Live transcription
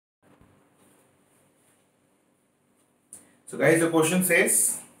So guys, the question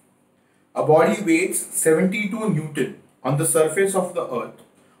says, a body weighs 72 Newton on the surface of the earth.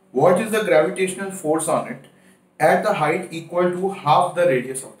 What is the gravitational force on it at the height equal to half the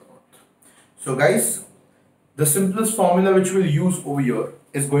radius of the earth? So guys, the simplest formula which we'll use over here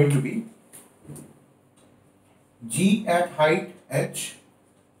is going to be G at height h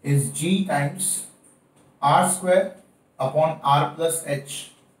is G times r square upon r plus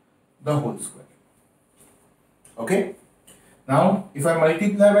h the whole square. Okay. Now, if I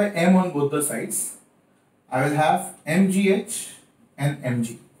multiply by m on both the sides, I will have mgh and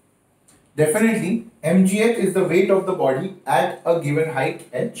mg. Definitely, mgh is the weight of the body at a given height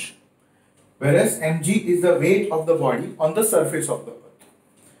h, whereas mg is the weight of the body on the surface of the earth.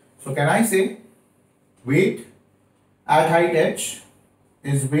 So, can I say weight at height h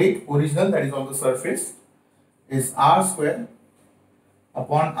is weight original, that is on the surface, is r square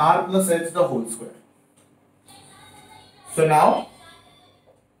upon r plus h the whole square. So now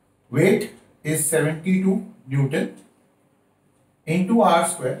weight is 72 Newton into r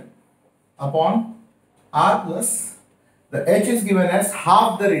square upon r plus, the h is given as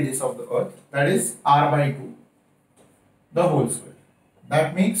half the radius of the earth, that is r by 2 the whole square.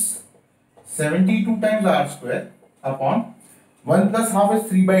 That makes 72 times r square upon 1 plus half is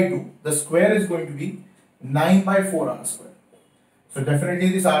 3 by 2. The square is going to be 9 by 4 r square. So definitely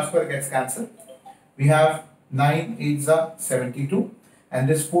this r square gets cancelled. We have 9 8s are 72 and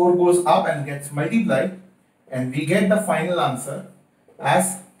this 4 goes up and gets multiplied and we get the final answer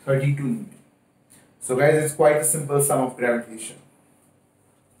as 32 Newton. So guys, it's quite a simple sum of gravitation.